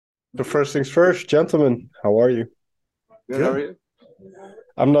So first things first, gentlemen, how are you? Good, how are Good. you?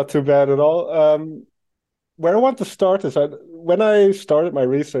 I'm not too bad at all. Where I want to start is when I started my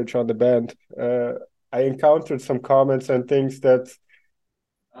research on the band, I encountered some comments and things that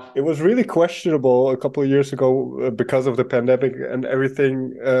it was really questionable a couple of years ago because of the pandemic and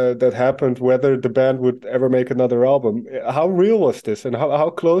everything that happened, whether the band would ever make another album. How real was this, and how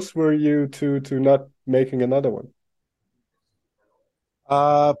close were you to not making another one?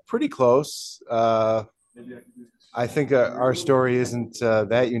 Pretty close. I think our story isn't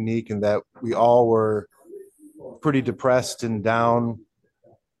that unique in that we all were pretty depressed and down,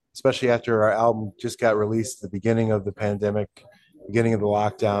 especially after our album just got released at the beginning of the pandemic, beginning of the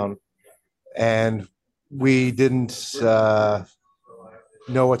lockdown, and we didn't know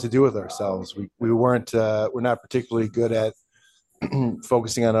what to do with ourselves. We weren't we're not particularly good at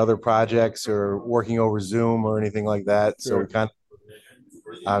focusing on other projects or working over Zoom or anything like that. So we Sure. kind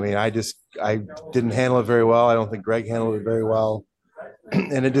I mean, I didn't handle it very well. I don't think Greg handled it very well,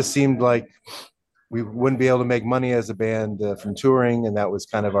 and it just seemed like we wouldn't be able to make money as a band from touring, and that was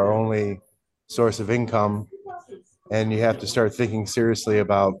kind of our only source of income. And you have to start thinking seriously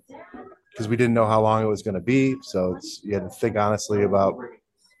about because we didn't know how long it was going to be, so you had to think honestly about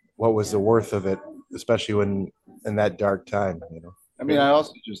what was the worth of it, especially when in that dark time. I mean, Yeah. I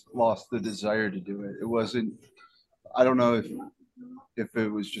also just lost the desire to do it. It wasn't, I don't know if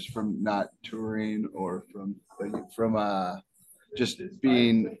it was just from not touring or from just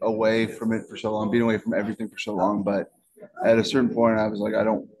being away from it for so long, being away from everything for so long. But at a certain point, I was like, I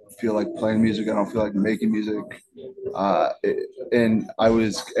don't feel like playing music. I don't feel like making music. And I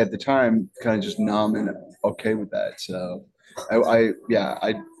was at the time kind of just numb and okay with that. So yeah,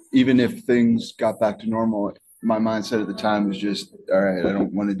 I even if things got back to normal, my mindset at the time was just, all right, I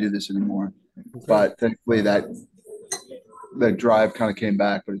don't want to do this anymore. Okay. But thankfully, that drive kind of came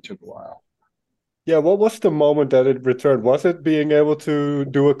back, but it took a while. Yeah, what was the moment that it returned? Was it being able to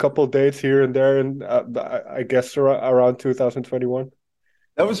do a couple dates here and there, and I guess around 2021?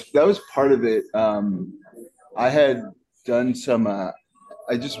 That was part of it. I had done some. I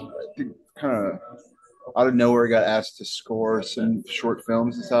just kind of out of nowhere got asked to score some short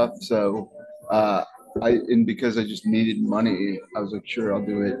films and stuff. So uh, and because I just needed money, I was like, sure, I'll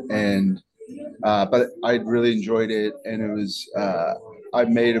do it. And but I really enjoyed it, and it was I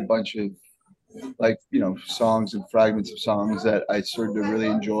made a bunch of like songs and fragments of songs that I started to really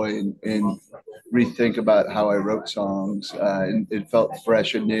enjoy and rethink about how I wrote songs, and it felt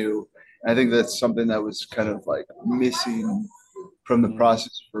fresh and new. And I think that's something that was kind of like missing from the Mm.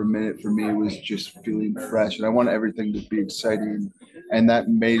 process for a minute for me was just feeling fresh, and I want everything to be exciting, and that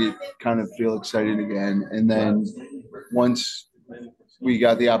made it kind of feel exciting again. And then once we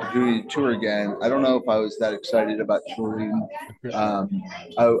got the opportunity to tour again, I don't know if I was that excited about touring. Um,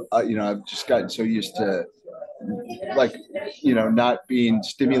 I've just gotten so used to like, not being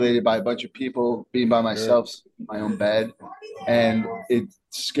stimulated by a bunch of people, being by Sure. myself in my own bed, and it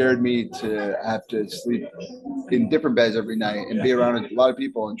scared me to have to sleep in different beds every night and be around a lot of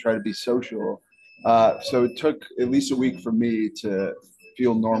people and try to be social. So it took at least a week for me to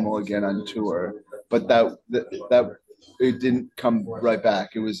feel normal again on tour, but that it didn't come right back.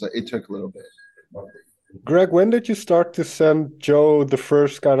 It took a little bit. Greg, when did you start to send Joe the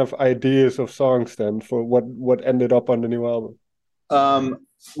first kind of ideas of songs then for what ended up on the new album?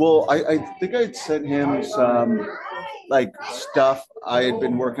 Well, I think I'd sent him some like stuff I had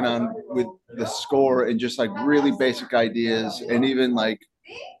been working on with the score and just like really basic ideas, and even like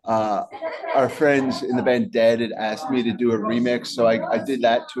uh, our friends in the band Dead had asked me to do a remix, so I did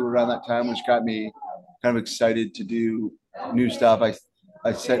that too around that time, which got me kind of excited to do new stuff.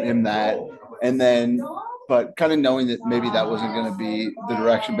 I sent him that, and then but kind of knowing that maybe that wasn't going to be the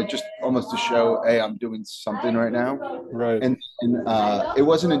direction, but just almost to show, hey, I'm doing something right now. Right. And it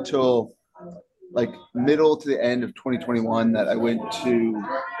wasn't until like middle to the end of 2021 that I went to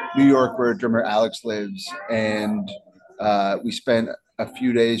New York, where drummer Alex lives, and we spent a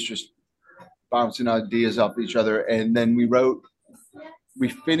few days just bouncing ideas off each other, and then we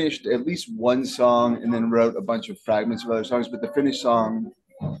finished at least one song, and then wrote a bunch of fragments of other songs. But the finished song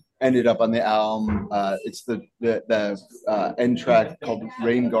ended up on the album. It's the end track called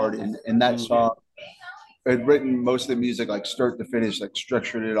Rain Garden, and that Mm. song had written most of the music like start to finish, like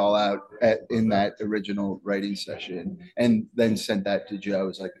structured it all out in that original writing session, and then sent that to Joe.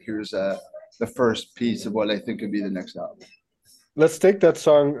 It's like, here's the first piece of what I think could be the next album. Let's take that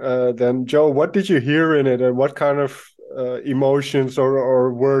song then. Joe, what did you hear in it, and what kind of emotions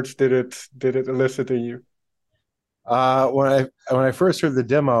or words did it elicit in you? When I first heard the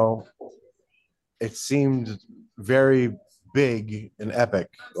demo, it seemed very big and epic.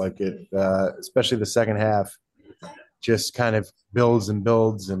 Like it, especially the second half, just kind of builds and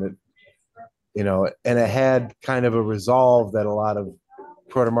builds, and it, and it had kind of a resolve that a lot of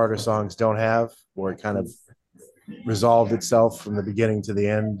Protomartyr songs don't have, where it kind of resolved itself from the beginning to the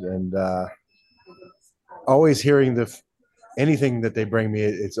end. And always hearing anything that they bring me,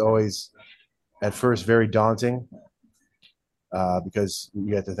 it's always at first very daunting, because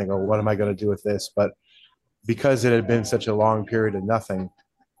you have to think, oh, what am I going to do with this? But because it had been such a long period of nothing,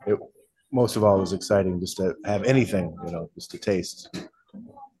 it most of all was exciting just to have anything, just to taste.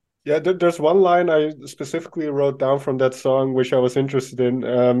 Yeah, there's one line I specifically wrote down from that song, which I was interested in.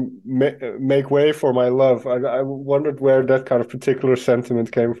 Make way for my love. I wondered where that kind of particular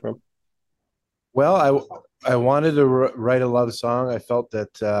sentiment came from. Well, I wanted to write a love song. I felt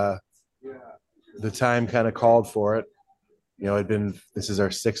that the time kind of called for it. This is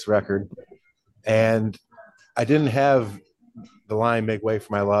our sixth record, and I didn't have the line "Make way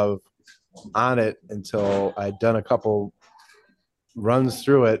for my love" on it until I'd done a couple runs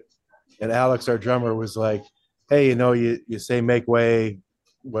through it, and Alex, our drummer, was like, "Hey, you say make way,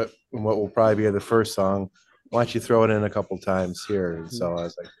 what will probably be the first song. Why don't you throw it in a couple times here?" And so I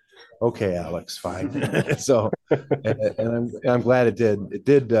was like, "Okay, Alex, fine." So, and I'm glad it did. It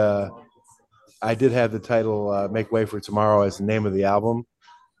did. I did have the title "Make Way for Tomorrow" as the name of the album,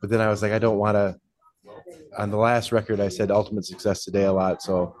 but then I was like, I don't want to. On the last record, I said "Ultimate Success Today" a lot,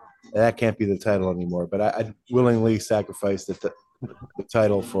 so that can't be the title anymore. But I willingly sacrificed the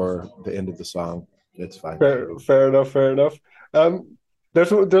title for the end of the song. It's fine. Fair enough. Fair enough.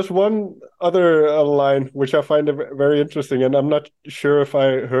 There's one other line which I find very interesting, and I'm not sure if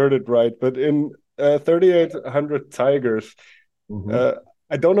I heard it right, but in 3800 Tigers, Mm-hmm. uh,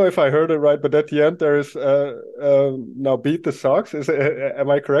 I don't know if I heard it right, but at the end there is now beat the Sox. Am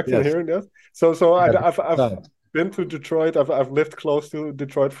I correct in Yes. hearing that? So Yeah. I've been to Detroit. I've lived close to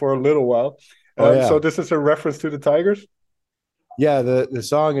Detroit for a little while. Oh So yeah. this is a reference to the Tigers. Yeah, the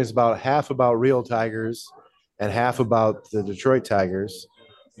song is about half about real Tigers and half about the Detroit Tigers,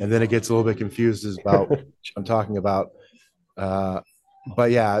 and then it gets a little bit confused as about what I'm talking about. Uh,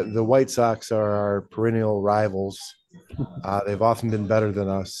 but yeah, the White Sox are our perennial rivals. They've often been better than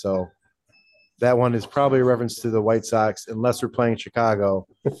us, so that one is probably a reference to the White Sox, unless we're playing Chicago.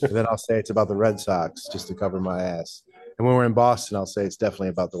 And then I'll say it's about the Red Sox just to cover my ass. And when we're in Boston, I'll say it's definitely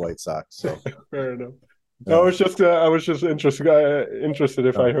about the White Sox. So Fair enough. yeah. I was just interested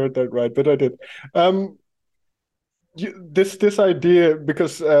if I heard that right, but I did. Um, this idea,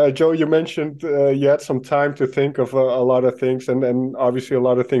 because Joe, you mentioned you had some time to think of a lot of things, and obviously a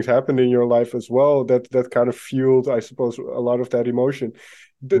lot of things happened in your life as well that kind of fueled, I suppose, a lot of that emotion.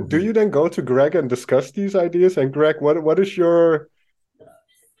 Do Mhm. you then go to Greg and discuss these ideas? And Greg, what is your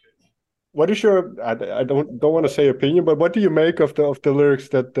I don't want to say opinion, but what do you make of the lyrics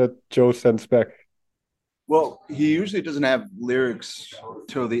that Joe sends back? Well, he usually doesn't have lyrics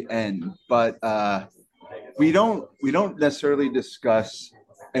till the end, but we don't necessarily discuss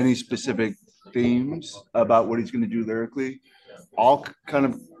any specific themes about what he's going to do lyrically. I'll kind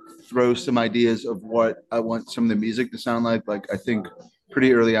of throw some ideas of what I want some of the music to sound like. Like I think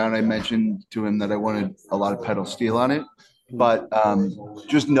pretty early on, I mentioned to him that I wanted a lot of pedal steel on it, but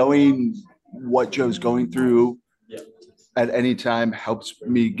just knowing what Joe's going through at any time helps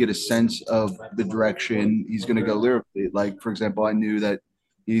me get a sense of the direction he's going to go lyrically. Like, for example, I knew that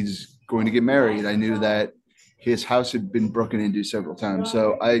he's going to get married. I knew that his house had been broken into several times.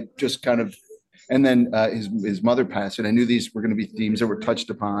 So I just kind of, and then his mother passed, and I knew these were going to be themes that were touched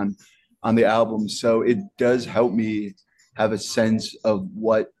upon on the album. So it does help me have a sense of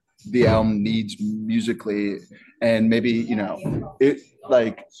what the album needs musically, and maybe it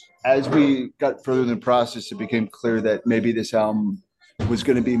like as we got further in the process, it became clear that maybe this album was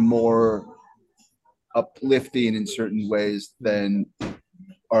going to be more uplifting in certain ways than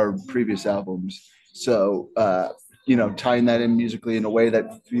our previous albums. So, tying that in musically in a way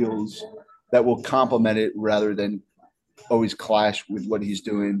that feels that will complement it rather than always clash with what he's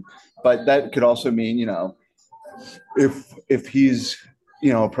doing. But that could also mean, if he's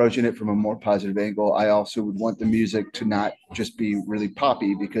approaching it from a more positive angle, I also would want the music to not just be really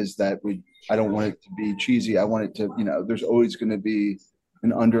poppy, because I don't want it to be cheesy. I want it to, there's always going to be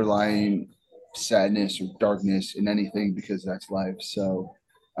an underlying sadness or darkness in anything, because that's life. So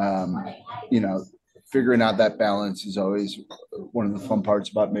um, you know figuring out that balance is always one of the fun parts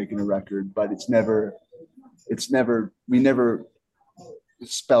about making a record, but we never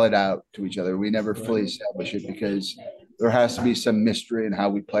spell it out to each other. We never fully establish it, because there has to be some mystery in how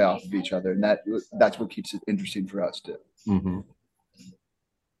we play off of each other, and that's what keeps it interesting for us too. Mm-hmm.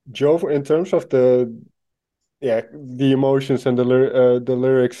 Joe, in terms of yeah, the emotions and the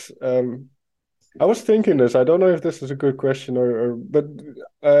lyrics. I was thinking this. I don't know if this is a good question but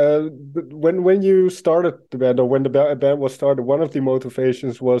when you started the band or when the band was started, one of the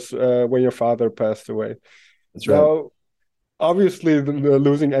motivations was when your father passed away. That's right. Now, obviously,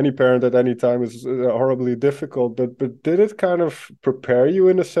 losing any parent at any time is horribly difficult. But did it kind of prepare you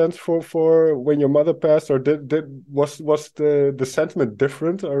in a sense for when your mother passed, or did was the sentiment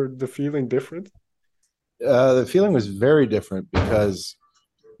different or the feeling different? The feeling was very different because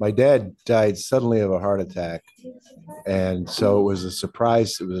my dad died suddenly of a heart attack. And so it was a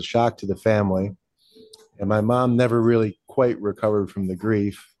surprise. It was a shock to the family. And my mom never really quite recovered from the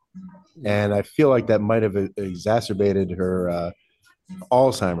grief. And I feel like that might have exacerbated her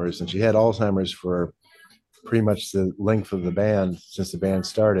Alzheimer's. And she had Alzheimer's for pretty much the length of the band since the band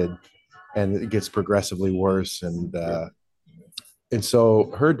started. And it gets progressively worse. And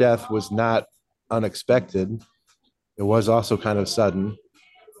so her death was not unexpected. It was also kind of sudden,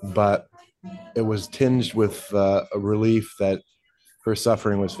 but it was tinged with a relief that her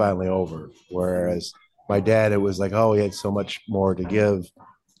suffering was finally over. Whereas my dad, it was like, oh, he had so much more to give.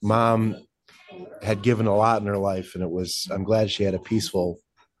 Mom had given a lot in her life, and I'm glad she had a peaceful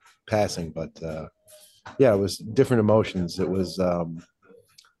passing. But yeah, it was different emotions. It was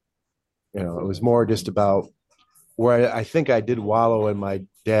more just about where I think I did wallow in my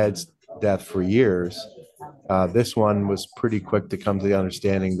dad's death for years. This one was pretty quick to come to the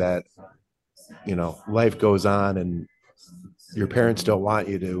understanding that, life goes on and your parents don't want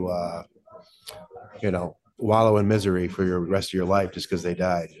you to, wallow in misery for your rest of your life just because they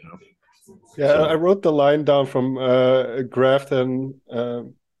died. Yeah, I So, wrote the line down from Grafton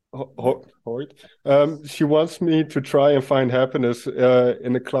Hoyt. She wants me to try and find happiness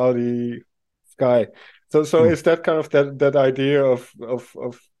in a cloudy sky. So mm, is that kind of that idea of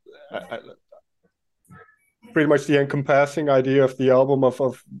uh, pretty much the encompassing idea of the album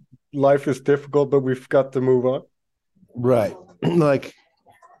of life is difficult, but we've got to move on. right. Like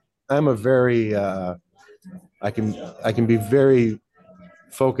I'm a very, I can be very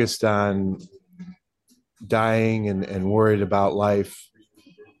focused on dying and worried about life.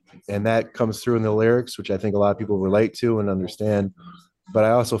 And that comes through in the lyrics, which I think a lot of people relate to and understand. But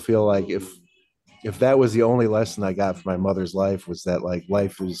I also feel like if that was the only lesson I got from my mother's life was that like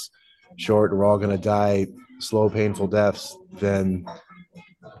life is short and we're all going to die slow, painful deaths, then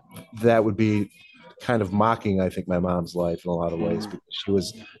that would be kind of mocking, I think, my mom's life in a lot of ways Mm. because she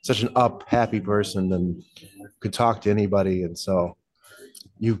was such an up, happy person and could talk to anybody. And so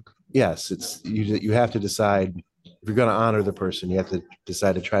you, yes, you have to decide if you're going to honor the person, you have to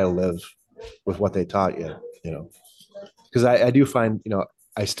decide to try to live with what they taught you, because I do find,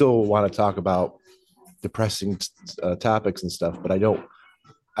 I still want to talk about depressing topics and stuff, but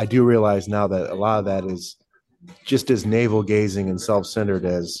I do realize now that a lot of that is just as navel gazing and self centered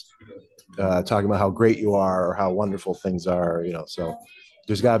as talking about how great you are or how wonderful things are. So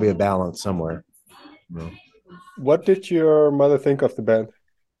there's got to be a balance somewhere. You know? What did your mother think of the band?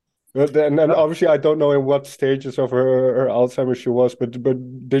 And obviously, I don't know in what stages of her Alzheimer's she was, but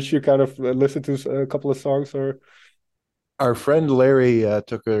did she kind of listen to a couple of songs or? Our friend Larry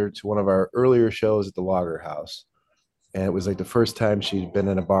took her to one of our earlier shows at the Lager House, and it was like the first time she'd been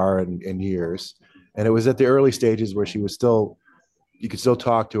in a bar in years. And it was at the early stages where she was still, you could still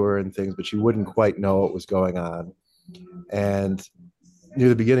talk to her and things, but she wouldn't quite know what was going on. And near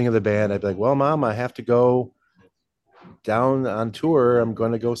the beginning of the band, I'd be like, well, Mom, I have to go down on tour. I'm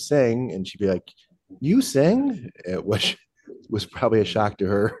going to go sing. And she'd be like, you sing? Which was probably a shock to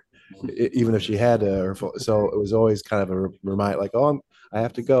her, even if she had her. So it was always kind of a reminder, like, oh, I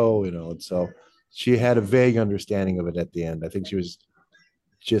have to go. And so she had a vague understanding of it at the end. I think she was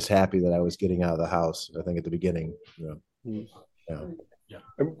just happy that I was getting out of the house. I think at the beginning. Hmm. Yeah.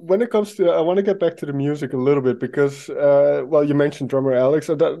 And when it comes to, I want to get back to the music a little bit because, well, you mentioned drummer Alex.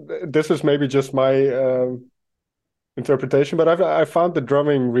 So this is maybe just my interpretation, but I found the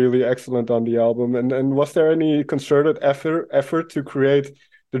drumming really excellent on the album. And was there any concerted effort to create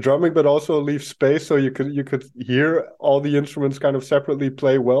the drumming, but also leave space so you could hear all the instruments kind of separately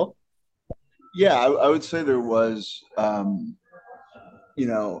play well? Yeah, I would say there was. You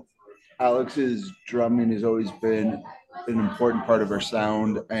know, Alex's drumming has always been an important part of her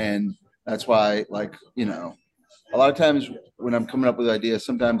sound, and that's why, like, a lot of times when I'm coming up with ideas,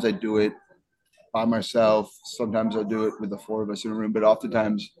 sometimes I do it by myself. Sometimes I'll do it with the four of us in a room, but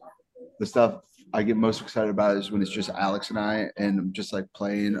oftentimes the stuff I get most excited about is when it's just Alex and I, and I'm just like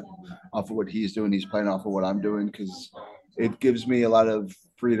playing off of what he's doing. He's playing off of what I'm doing because it gives me a lot of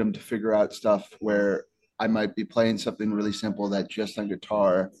freedom to figure out stuff where I might be playing something really simple that just on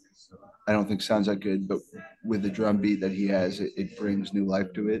guitar I don't think sounds that good, but with the drum beat that he has, it brings new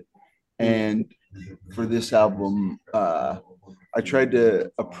life to it. Mm. And for this album, I tried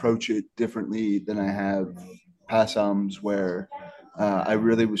to approach it differently than I have past albums, where I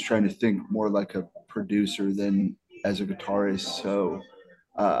really was trying to think more like a producer than as a guitarist. So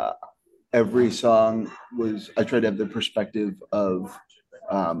uh, every song was I tried to have the perspective of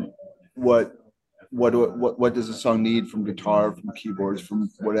um, what what does a song need from guitar, from keyboards, from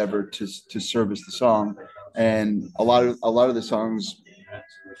whatever to service the song. And a lot of the songs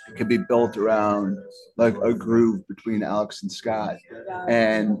could be built around like a groove between Alex and Scott.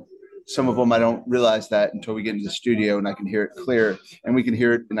 And some of them I don't realize that until we get into the studio and I can hear it clear, and we can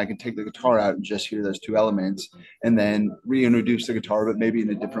hear it and I can take the guitar out and just hear those two elements and then reintroduce the guitar, but maybe in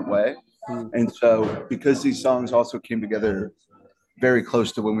a different way. Mm. And so because these songs also came together very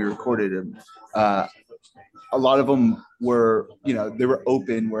close to when we recorded them, uh, a lot of them were, they were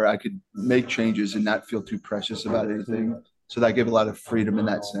open where I could make changes and not feel too precious about Mm. anything. So that gave a lot of freedom in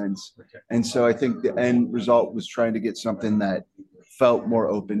that sense. And so I think the end result was trying to get something that felt more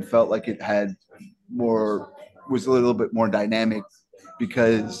open, felt like it had more, was a little bit more dynamic,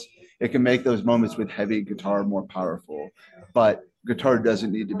 because it can make those moments with heavy guitar more powerful. But guitar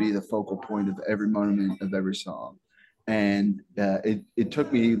doesn't need to be the focal point of every moment of every song. And it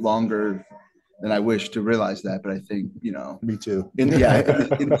took me longer than I wish to realize that. But I think, Me too. in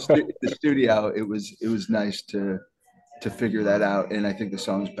the studio, it was nice to figure that out, and I think the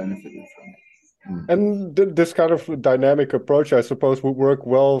songs benefited from it. And this kind of dynamic approach, I suppose, would work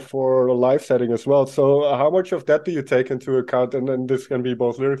well for a live setting as well. So, how much of that do you take into account? And then this can be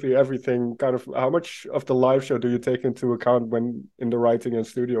both lyrically, everything. Kind of, how much of the live show do you take into account when in the writing and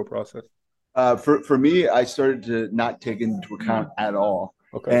studio process? For me, I started to not take into account at all,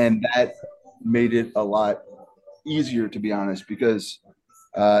 Okay. and that made it a lot easier, to be honest, because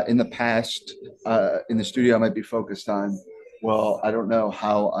in the past, in the studio, I might be focused on, well, I don't know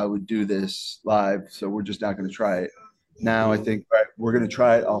how I would do this live, so we're just not going to try it. Now I Mm. think, right, we're going to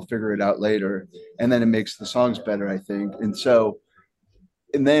try it. I'll figure it out later, and then it makes the songs better, I think. And so,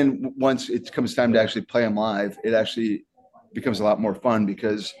 and then once it comes time to actually play them live, it actually becomes a lot more fun,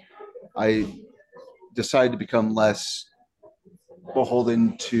 because I decided to become less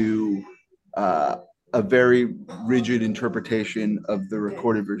beholden to uh, a very rigid interpretation of the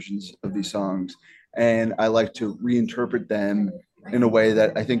recorded versions of these songs. And I like to reinterpret them in a way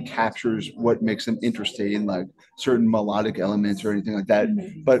that I think captures what makes them interesting, like certain melodic elements or anything like that,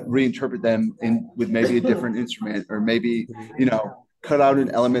 but reinterpret them in with maybe a different instrument, or maybe, cut out an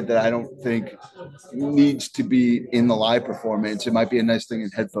element that I don't think needs to be in the live performance. It might be a nice thing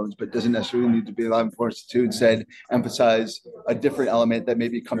in headphones, but doesn't necessarily need to be live performance too. Instead, emphasize a different element that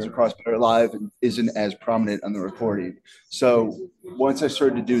maybe comes Yeah. across better live and isn't as prominent on the recording. So once I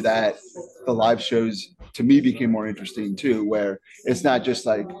started to do that, the live shows to me became more interesting too, where it's not just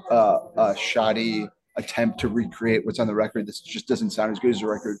like a shoddy attempt to recreate what's on the record that just doesn't sound as good as the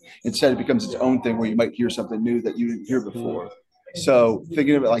record. Instead, it becomes its own thing where you might hear something new that you didn't hear Mm. before. So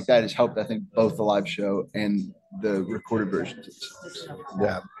thinking of it like that has helped, I think, both the live show and the recorded versions.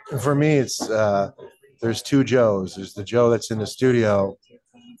 Yeah. For me, it's there's two Joes. There's the Joe that's in the studio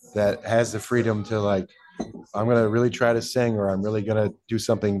that has the freedom to like, I'm gonna really try to sing, or I'm really gonna do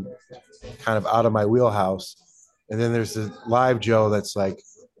something kind of out of my wheelhouse. And then there's the live Joe that's like,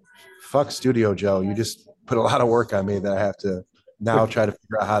 fuck studio Joe. You just put a lot of work on me that I have to now try to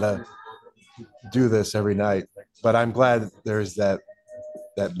figure out how to do this every night. But I'm glad there's that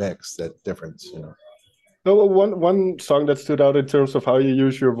mix, that difference. No, one song that stood out in terms of how you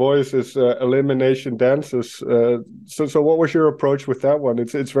use your voice is Elimination Dances. So what was your approach with that one?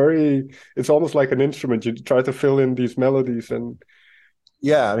 It's almost like an instrument. You try to fill in these melodies and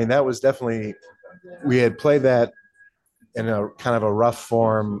Yeah, I mean that was definitely, we had played that in a kind of a rough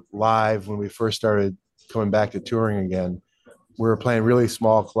form live when we first started coming back to touring again. We were playing really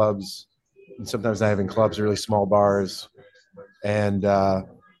small clubs, and sometimes not even clubs, really small bars. And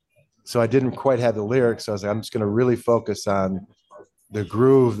so I didn't quite have the lyrics. So I was like, I'm just going to really focus on the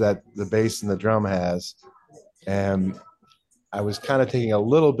groove that the bass and the drum has. And I was kind of taking a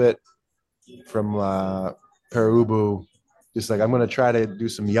little bit from Perubu, just like, I'm going to try to do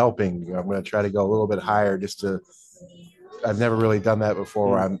some yelping. I'm going to try to go a little bit higher just to, I've never really done that before.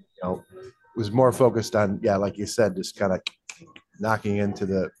 Where I'm, was more focused on, yeah, like you said, just kind of knocking into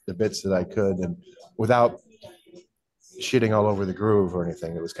the bits that I could, and without shitting all over the groove or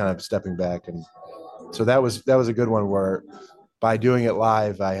anything. It was kind of stepping back. And so that was a good one, where by doing it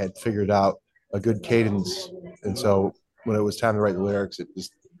live, I had figured out a good cadence. And so when it was time to write the lyrics, it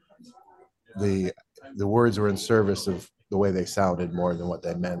just, the words were in service of the way they sounded more than what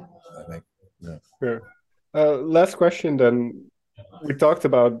they meant, I Yeah. Sure. Last question then. We talked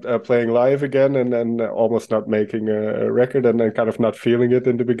about playing live again and then almost not making a record and then kind of not feeling it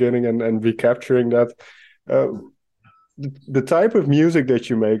in the beginning and recapturing that. Uh, the type of music that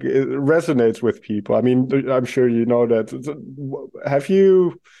you make, it resonates with people. I mean, I'm sure you know that. Have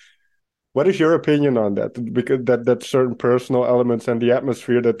you, what is your opinion on that? Because that certain personal elements and the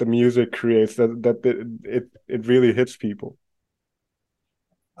atmosphere that the music creates, that it really hits people.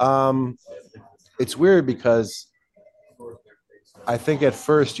 Um, it's weird because I think at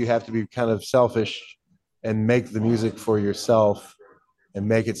first you have to be kind of selfish and make the music for yourself and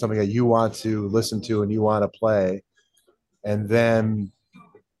make it something that you want to listen to and you want to play. And then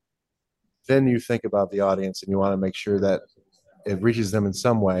you think about the audience and you want to make sure that it reaches them in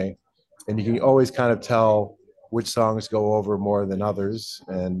some way. And you can always kind of tell which songs go over more than others.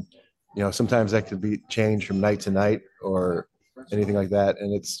 And sometimes that could be changed from night to night or anything like that.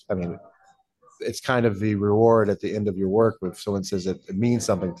 And I mean, it's kind of the reward at the end of your work if someone says it means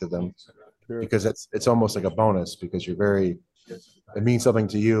something to them, Sure. because it's almost like a bonus because it means something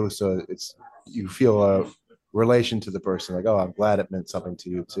to you, so you feel a relation to the person, like, oh, I'm glad it meant something to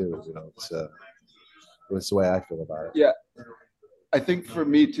you too. It's the way I feel about it. Yeah, I think for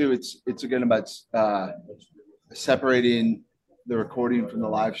me too, it's again about separating the recording from the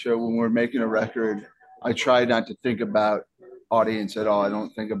live show. When we're making a record, I try not to think about audience at all. I don't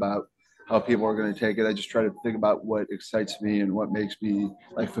think about how people are going to take it. I just try to think about what excites me and what makes me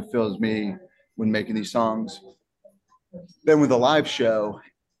like fulfills me when making these songs. Then with a live show,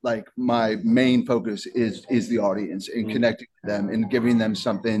 like my main focus is the audience and connecting with them and giving them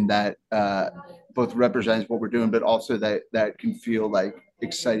something that both represents what we're doing, but also that can feel like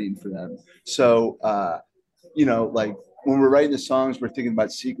exciting for them. So like when we're writing the songs, we're thinking about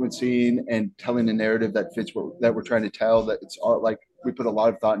sequencing and telling a narrative that fits that we're trying to tell. That it's all like we put a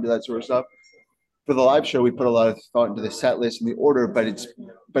lot of thought into that sort of stuff. For the live show, we put a lot of thought into the set list and the order, but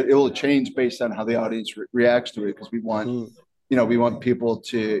it will change based on how the audience reacts to it because Mm. we want people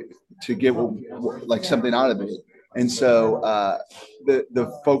to get like something out of it, and so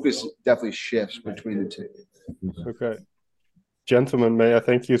the focus definitely shifts between the two. Okay. Gentlemen, may I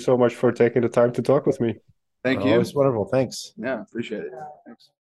thank you so much for taking the time to talk with me. Thank Oh, it's you. wonderful. Thanks. Yeah, appreciate it. Thanks.